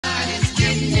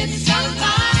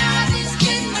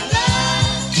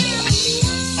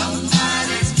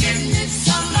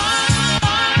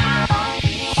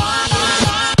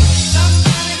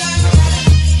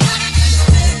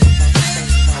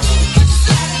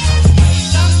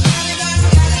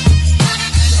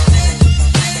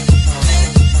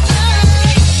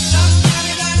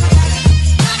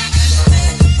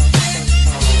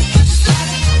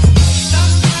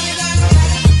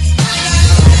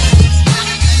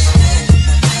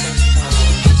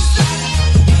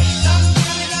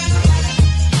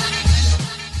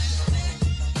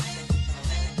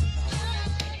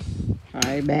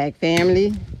Right back,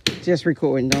 family. Just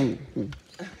recording, don't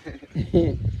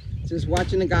we? Just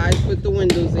watching the guys put the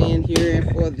windows in here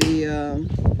for the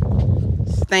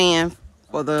stand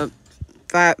for the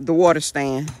water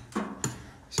stand.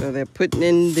 So they're putting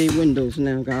in the windows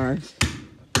now, guys.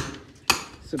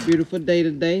 It's a beautiful day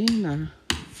today, and I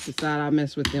decided I'll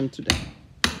mess with them today.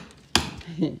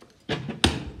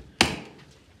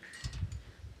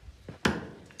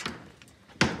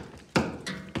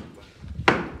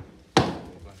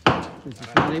 This is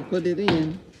how they put it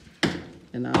in,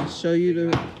 and I'll show you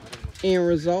the end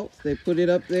results. They put it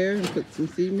up there and put some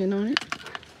cement on it,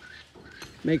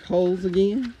 make holes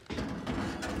again.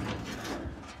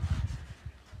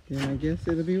 Then I guess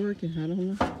it'll be working. I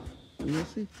don't know. We'll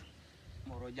see.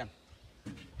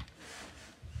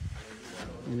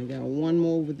 And they got one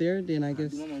more over there. Then I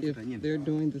guess if they're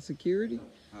doing the security,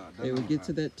 they will get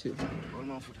to that too.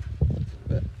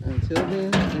 But until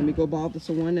then, let me go bother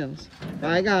someone else.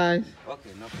 Bye, guys. Okay,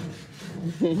 no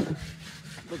problem.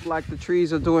 Look like the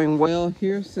trees are doing well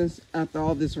here since after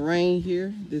all this rain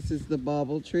here. This is the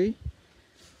bubble tree.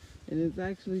 And it's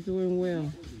actually doing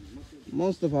well.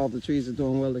 Most of all the trees are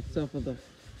doing well except for the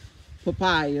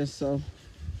papaya, so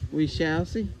we shall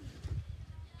see.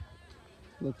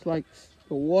 Looks like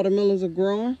the watermelons are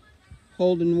growing,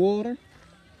 holding water.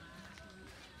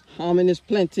 Almond is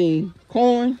planting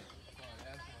corn.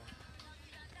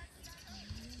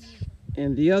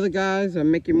 And the other guys are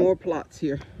making more plots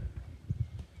here.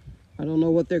 I don't know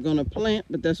what they're gonna plant,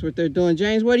 but that's what they're doing.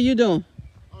 James, what are you doing?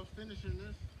 I was finishing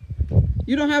this.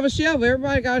 You don't have a shovel.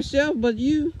 Everybody got a shovel, but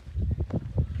you.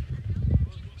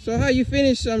 So how you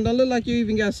finish something? Don't look like you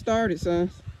even got started, son.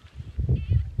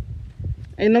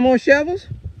 Ain't no more shovels?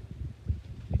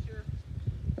 Sure.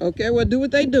 Okay, well, do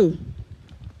what they do.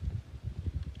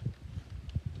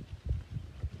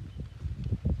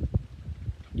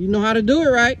 You know how to do it,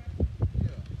 right?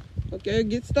 Yeah. Okay,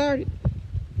 get started.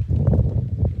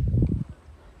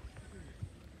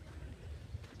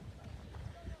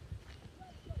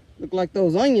 Look like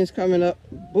those onions coming up,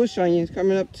 bush onions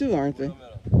coming up too, aren't they?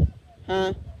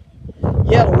 Huh?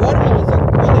 Yeah, the watermelons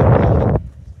are really.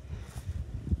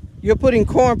 You're putting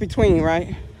corn between,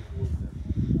 right?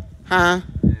 Huh?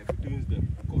 Yeah, between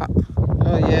them.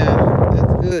 Oh yeah,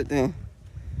 that's good then.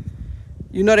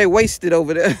 You know they wasted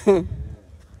over there. Around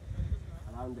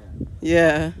there.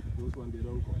 Yeah. Those ones they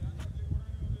don't go.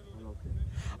 Okay.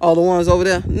 Oh, the ones over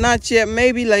there? Not yet,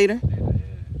 maybe later.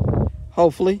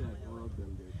 Hopefully.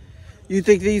 You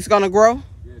think these gonna grow?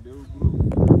 Yeah, they will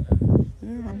grow.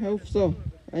 Yeah, I hope so.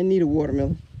 I need a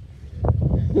watermelon.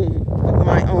 Of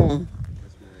my own.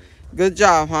 Good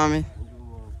job, Harmon.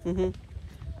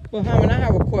 Well, Harmon, I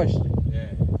have a question.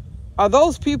 Yeah. Are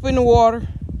those people in the water?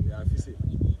 Yeah, if you see.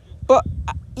 But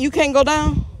you can't go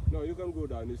down? No, you can go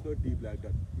down. It's not deep like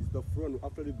that. It's the front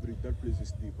after the bridge. That place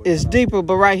is deep. It's deeper,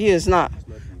 but right here it's not. It's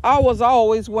not deep. I was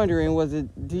always wondering, was it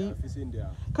Yeah, deep? if it's in there.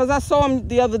 Because I saw them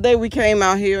the other day. We came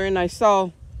out here and I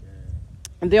saw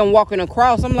them walking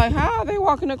across. I'm like, how are they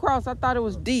walking across? I thought it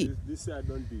was deep. This side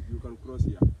don't deep. You can cross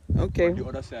here. Okay. But the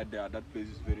other side there, that place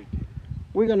is very deep.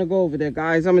 We're gonna go over there,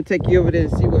 guys. I'm gonna take you over there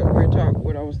and see what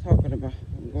I was talking about.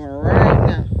 I'm going right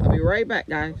now. I'll be right back,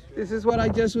 guys. This is what I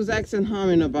just was asking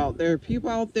Harmon about. There are people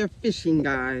out there fishing,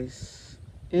 guys,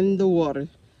 in the water.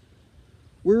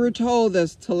 We were told that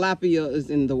tilapia is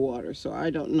in the water, so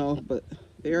I don't know, but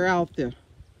they're out there.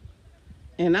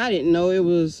 And I didn't know it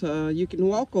was, you can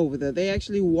walk over there. They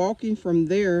actually walking from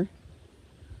there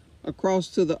across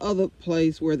to the other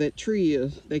place where that tree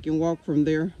is. They can walk from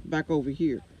there back over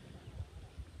here.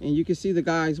 And you can see the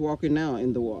guys walking now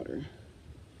in the water.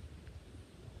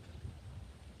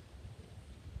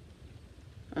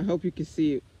 I hope you can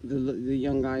see the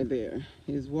young guy there.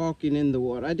 He's walking in the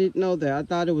water. I didn't know that. I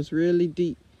thought it was really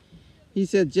deep. He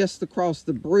said just across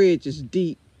the bridge is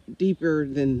deep. Deeper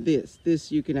than this.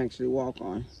 This you can actually walk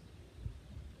on.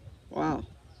 Wow.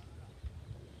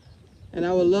 And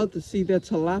I would love to see that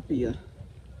tilapia.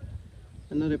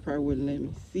 I know they probably wouldn't let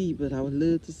me see, but I would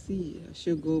love to see it. I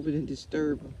should go over there and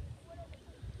disturb them.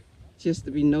 Just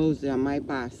to be nosy, I might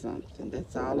buy something.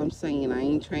 That's all I'm saying. I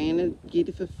ain't trying to get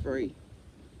it for free.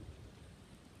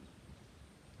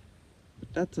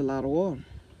 But that's a lot of water.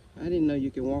 I didn't know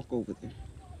you can walk over there.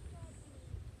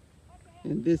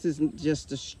 And this isn't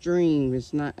just a stream.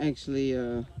 It's not actually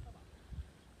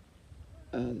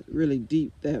really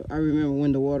deep. That I remember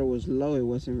when the water was low, it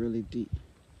wasn't really deep.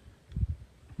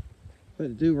 But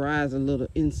it do rise a little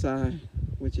inside,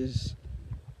 which is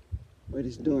what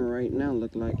it's doing right now,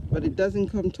 look like. But it doesn't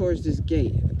come towards this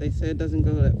gate. They say it doesn't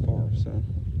go that far, so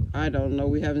I don't know.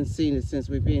 We haven't seen it since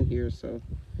we've been here, so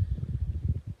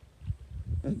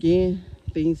again,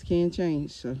 things can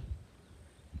change. So,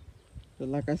 but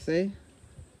like I say,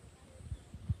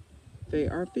 they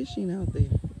are fishing out there.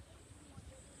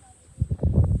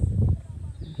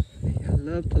 I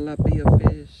love tilapia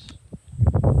fish.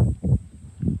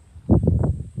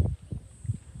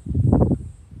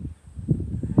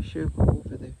 I should go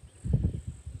over there.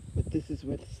 But this is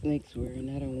where the snakes were, and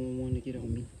I don't want one to get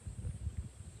on me.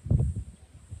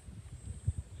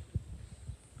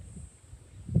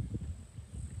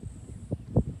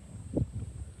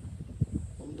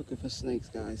 I'm looking for snakes,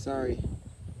 guys. Sorry.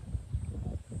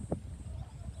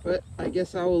 But I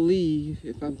guess I will leave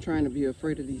if I'm trying to be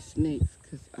afraid of these snakes,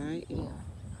 because I am.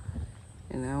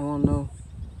 And I won't know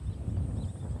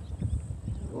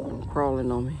one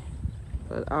crawling on me.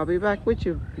 But I'll be back with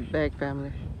you, bag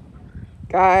family.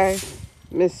 Guys,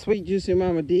 Miss Sweet Juicy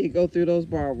Mama did go through those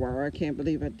barbed wire. I can't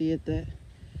believe I did that.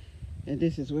 And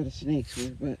this is where the snakes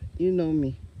were. But you know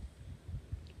me.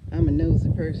 I'm a nosy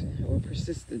person, or a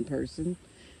persistent person.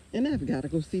 And I've got to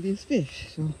go see these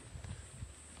fish. So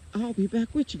I'll be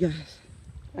back with you guys.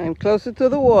 I'm closer to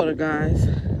the water, guys.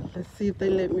 Let's see if they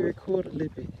let me record a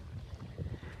little bit.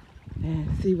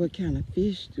 And see what kind of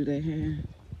fish do they have.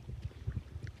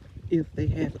 If they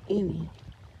have any.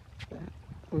 But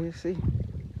we'll see.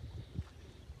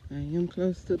 I am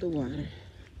close to the water.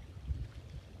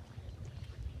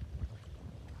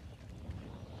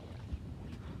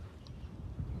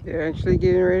 They're actually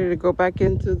getting ready to go back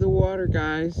into the water,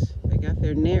 guys. They got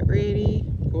their net ready,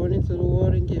 going into the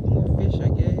water and get more fish, I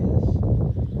guess.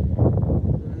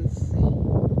 Let's see.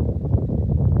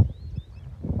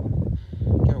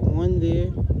 Got one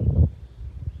there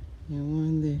and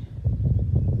one there.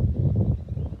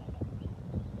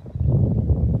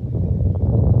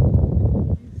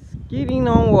 Skidding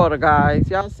on water, guys.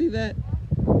 Y'all see that?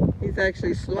 He's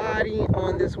actually sliding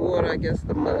on this water against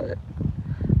the mud.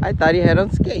 I thought he had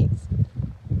on skates.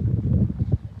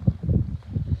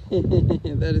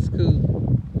 That is cool.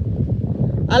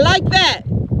 I like that.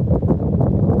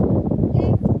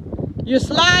 Yes. You're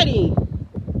sliding.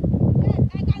 Yes,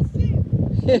 I can see.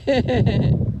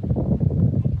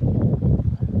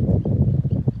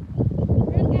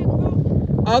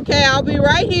 Okay, I'll be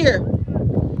right here.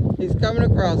 He's coming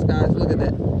across, guys. Look at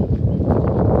that.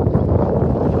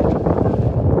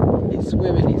 He's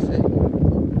swimming, he said.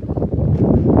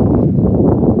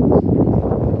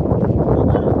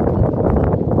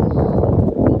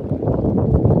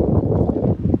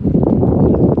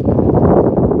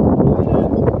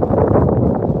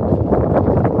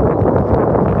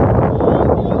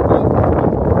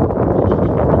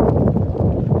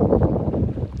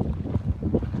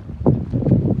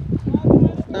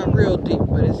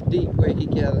 Deep where he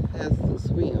has to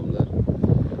swim. Look.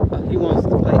 Oh, he wants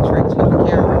to play tricks with the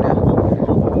camera now.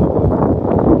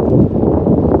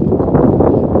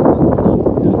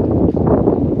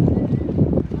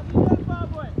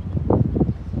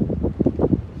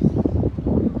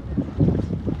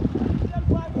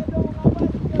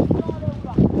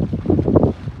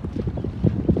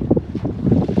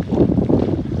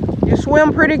 You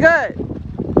swim pretty good.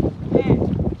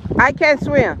 I can't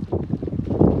swim.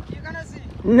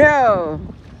 No,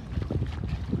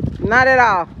 not at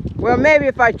all. Well, maybe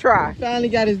if I try. Finally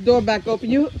got his door back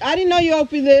open. I didn't know you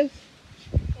opened this.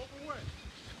 Open what?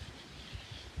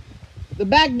 The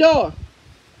back door.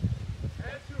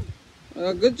 Had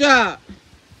to. Good job.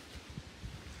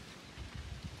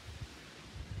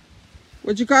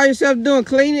 What you call yourself doing?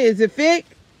 Cleaning? Is it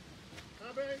fixed?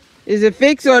 Huh, babe? Is it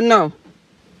fixed or no?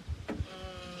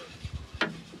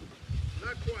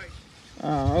 Not quite.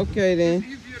 Oh, okay then. It's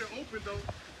easier to open though.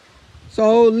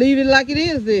 So leave it like it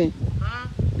is then. Huh?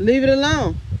 Leave it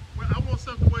alone. Well, I want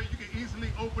something where you can easily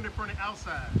open it from the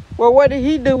outside. Well, what did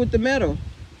he do with the metal?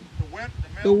 The wet, the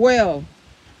metal. The well.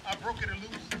 I broke it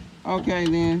loose. Okay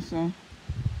then, so.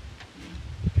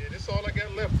 Yeah, that's all I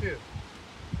got left here.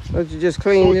 So you just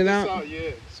cleaned it this out?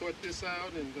 Yeah, sort this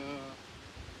out and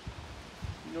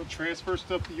you know, transfer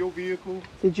stuff to your vehicle.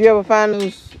 Did you ever find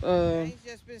those? He's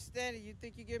just been standing. You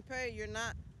think you're getting paid? You're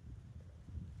not.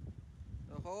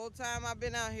 The whole time I've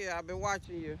been out here, I've been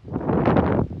watching you.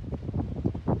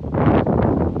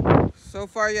 So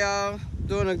far, y'all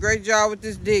doing a great job with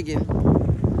this digging.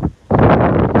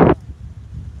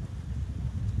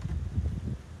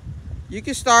 You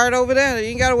can start over there. You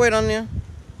ain't gotta wait on them.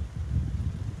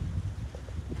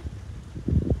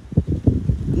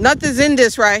 Nothing's in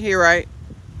this right here, right?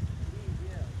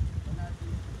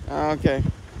 Okay.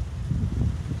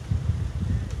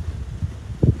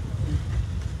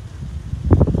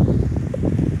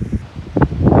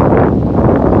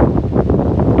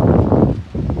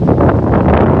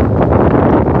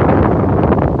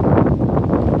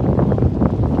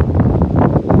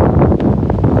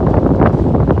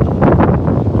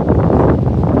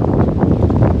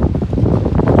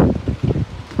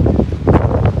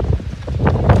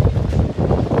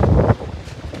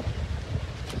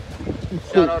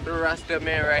 trust the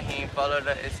man Raheem. Follow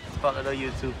the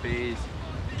YouTube page.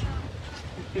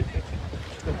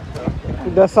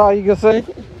 That's all you can say?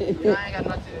 I ain't got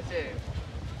nothing to say.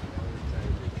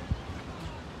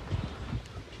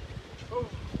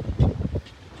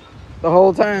 The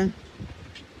whole time?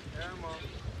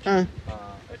 Huh?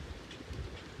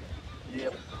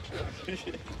 Yep.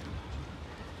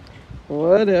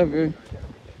 Whatever.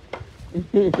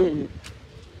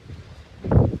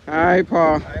 Alright,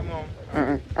 Paul. Hi, Mom.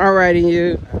 Alrighty,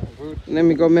 you. Let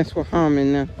me go mess with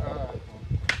Harmon now.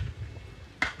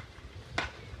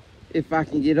 If I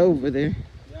can get over there.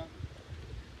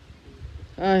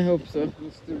 I hope so.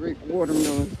 Mr. Rick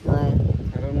watermelon's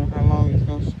growing. I don't know how long it's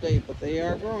gonna stay, but they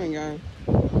are growing, guys.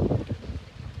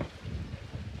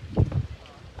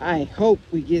 I hope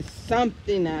we get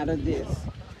something out of this.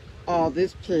 All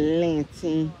this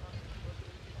planting.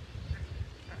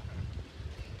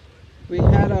 We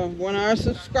had one of our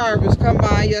subscribers come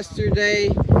by yesterday,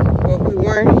 but we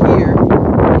weren't here.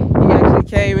 He actually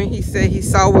came and he said he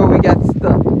saw where we got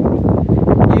stuck.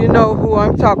 You know who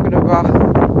I'm talking about.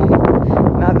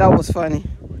 Now that was funny.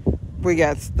 We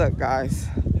got stuck, guys.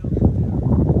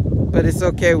 But it's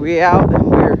okay, we're out and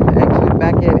we're actually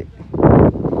back at it.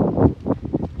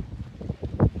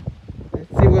 Let's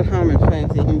see what Harmon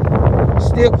planting.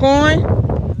 Still corn?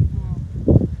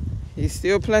 He's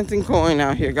still planting corn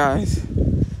out here, guys.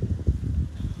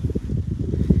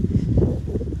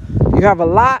 You have a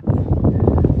lot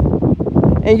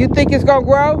and you think it's gonna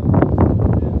grow?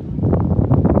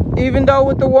 Even though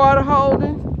with the water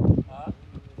holding?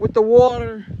 With the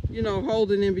water, you know,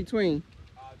 holding in between.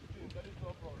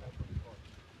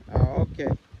 Oh, okay.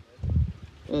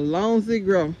 Well, as long as it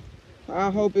grow, I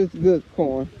hope it's good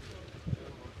corn.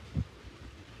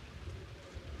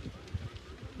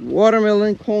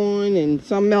 Watermelon, corn, and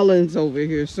some melons over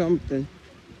here, something.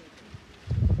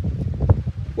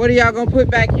 What are y'all gonna put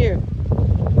back here?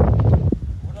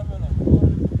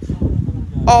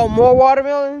 Oh, more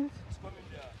watermelons?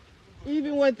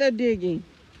 Even what they're digging?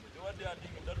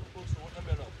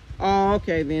 Oh,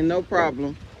 okay then, no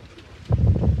problem.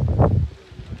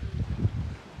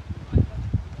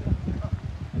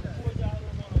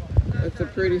 It's a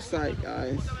pretty sight,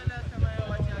 guys.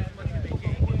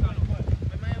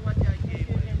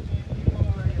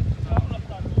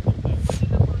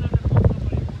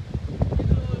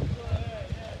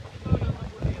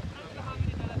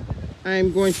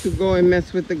 I'm going to go and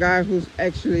mess with the guy who's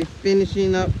actually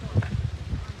finishing up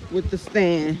with the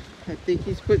stand. I think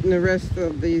he's putting the rest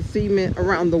of the cement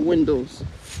around the windows.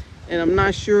 And I'm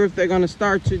not sure if they're going to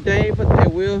start today, but they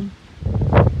will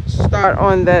start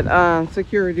on that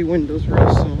security windows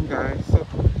real soon, guys. So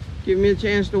give me a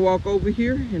chance to walk over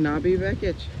here and I'll be back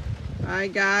at you.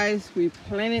 Alright guys, we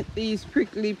planted these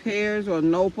prickly pears or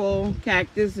nopal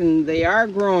cactus and they are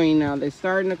growing now. They're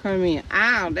starting to come in.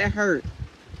 Ow, that hurt.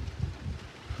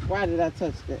 Why did I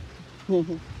touch that?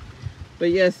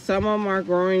 But yes, some of them are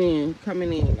growing in,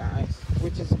 coming in, guys,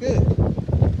 which is good.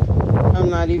 I'm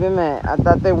not even mad. I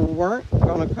thought they weren't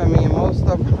gonna come in. Most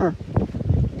of them are,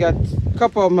 got a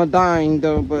couple of them are dying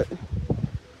though, but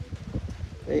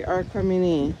they are coming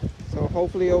in. So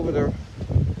hopefully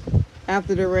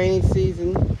after the rainy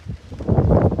season,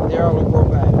 they're all gonna grow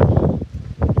back.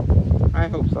 I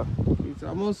hope so. He's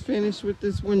almost finished with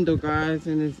this window, guys,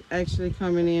 and it's actually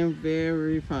coming in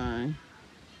very fine.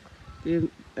 Did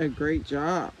a great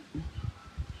job.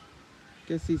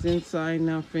 Guess he's inside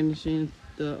now finishing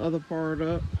the other part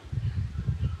up.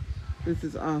 This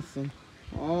is awesome.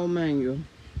 All manual.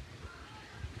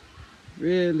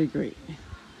 Really great.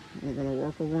 I'm gonna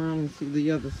walk around and see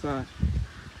the other side.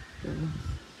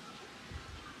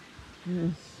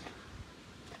 Yes.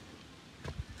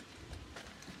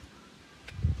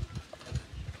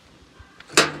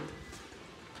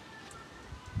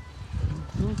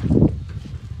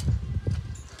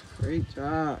 Great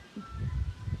job.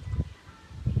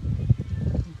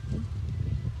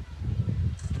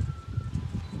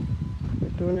 You're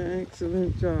doing an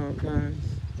excellent job, guys.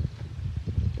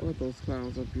 Boy, those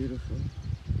clouds are beautiful.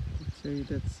 I'll tell you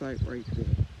that sight right there.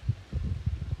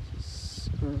 Just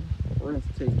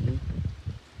breathtaking.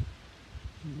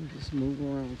 Just move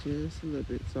around just a little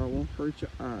bit so I won't hurt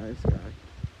your eyes, guys.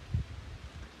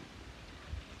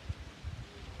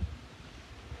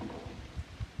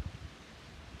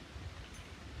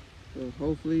 So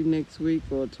hopefully next week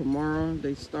or tomorrow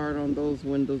they start on those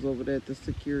windows over there at the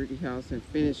security house and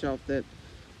finish off that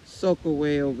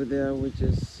soakaway over there, which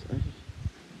is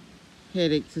a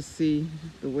headache to see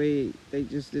the way they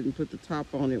just didn't put the top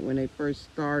on it when they first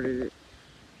started it.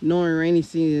 Knowing rainy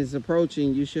season is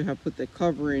approaching, you should have put the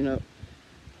covering up.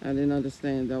 I didn't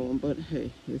understand that one, but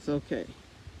hey, it's okay.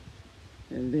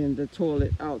 And then the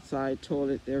toilet, outside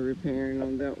toilet, they're repairing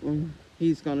on that one.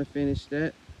 He's gonna finish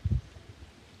that.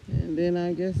 And then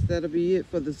I guess that'll be it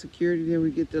for the security. Then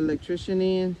we get the electrician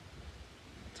in,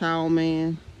 tile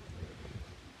man,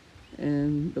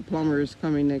 and the plumber is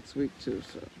coming next week too.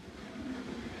 So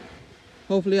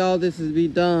hopefully all this will be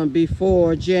done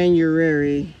before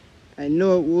January. I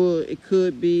know it will, it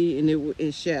could be, and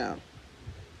it shall.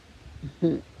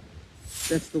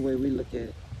 That's the way we look at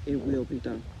it. It will be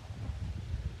done.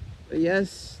 But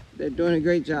yes, they're doing a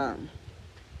great job.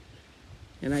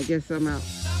 And I guess I'm out.